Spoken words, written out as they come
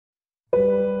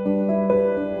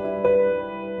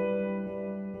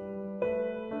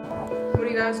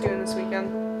guys doing this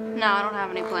weekend? No, I don't have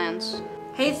any plans.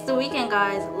 Hey, it's the weekend,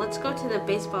 guys. Let's go to the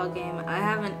baseball game. I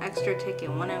have an extra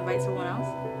ticket. Want to invite someone else?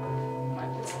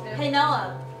 Hey,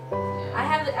 Noah. I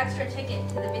have an extra ticket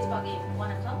to the baseball game.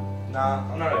 Want to come? Nah,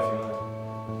 I'm not really feeling it.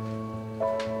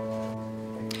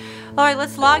 All right,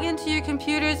 let's log into your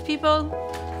computers, people.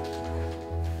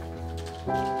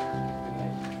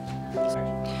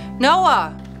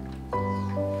 Noah,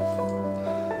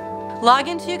 log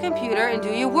into your computer and do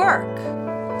your work.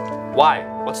 Why?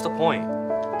 What's the point?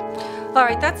 All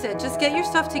right, that's it. Just get your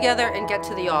stuff together and get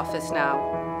to the office now.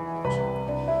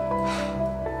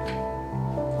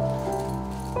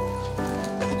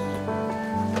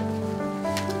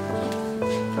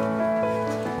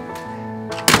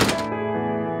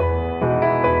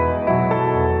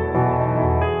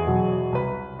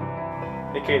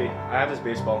 Hey Katie, I have this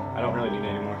baseball. I don't really need it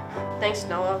anymore. Thanks,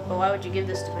 Noah, but why would you give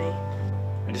this to me?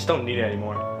 I just don't need it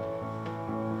anymore.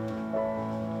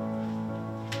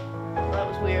 Well, that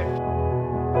was weird.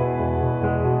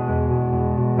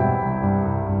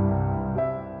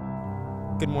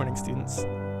 Good morning, students.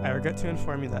 I regret to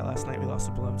inform you that last night we lost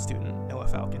a beloved student,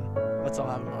 If Falcon. Let's all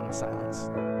have a moment of silence.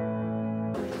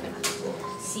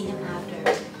 See him after.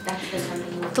 That's the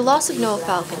time. The loss of Noah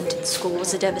Falcon to the school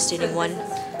was a devastating one.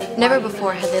 Never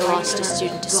before had they lost a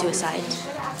student to suicide.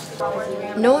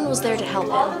 No one was there to help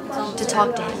him, to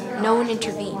talk to him. No one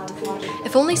intervened.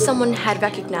 If only someone had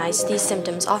recognized these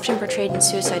symptoms often portrayed in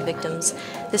suicide victims,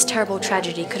 this terrible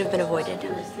tragedy could have been avoided.